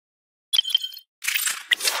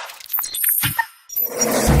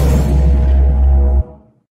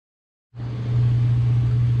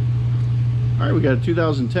Alright, we got a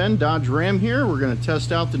 2010 Dodge Ram here. We're going to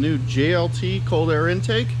test out the new JLT cold air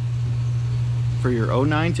intake for your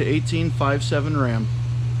 09 to 18 5.7 Ram.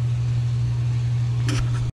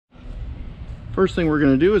 First thing we're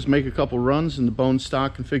going to do is make a couple runs in the bone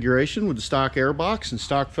stock configuration with the stock air box and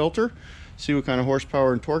stock filter. See what kind of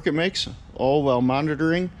horsepower and torque it makes, all while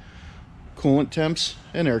monitoring coolant temps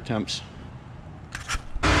and air temps.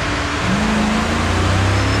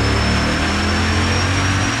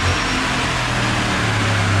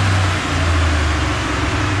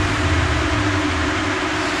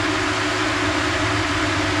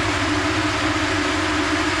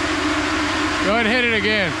 Go ahead and hit it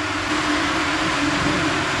again.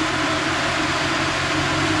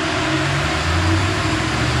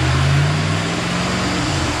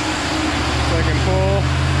 Second pull.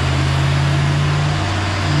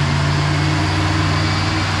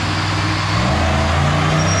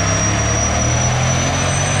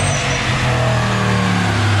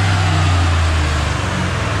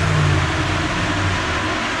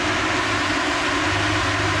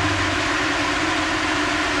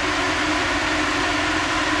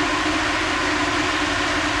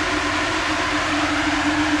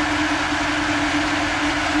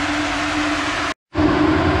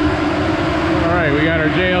 We got our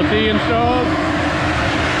JLT installed.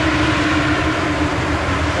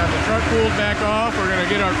 Got the truck cooled back off. We're going to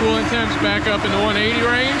get our coolant temps back up in the 180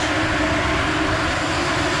 range.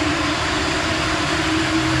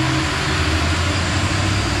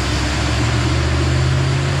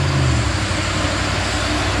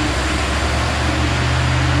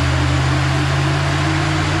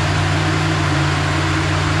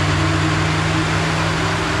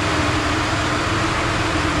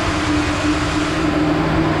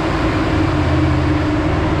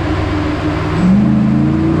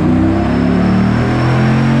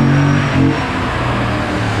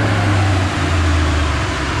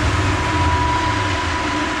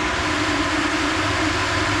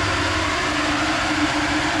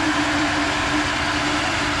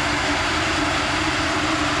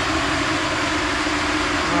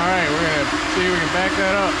 Alright, we're going to see if we can back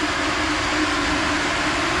that up.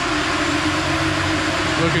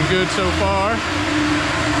 Looking good so far.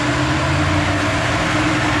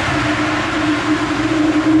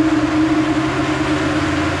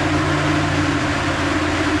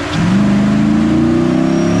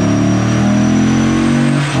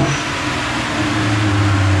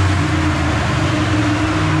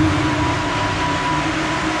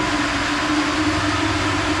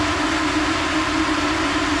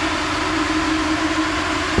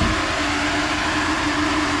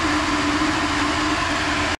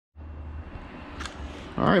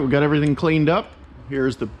 Alright, we got everything cleaned up.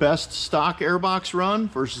 Here's the best stock airbox run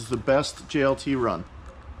versus the best JLT run.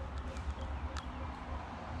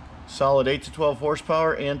 Solid 8 to 12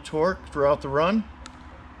 horsepower and torque throughout the run.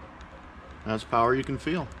 That's power you can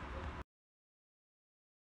feel.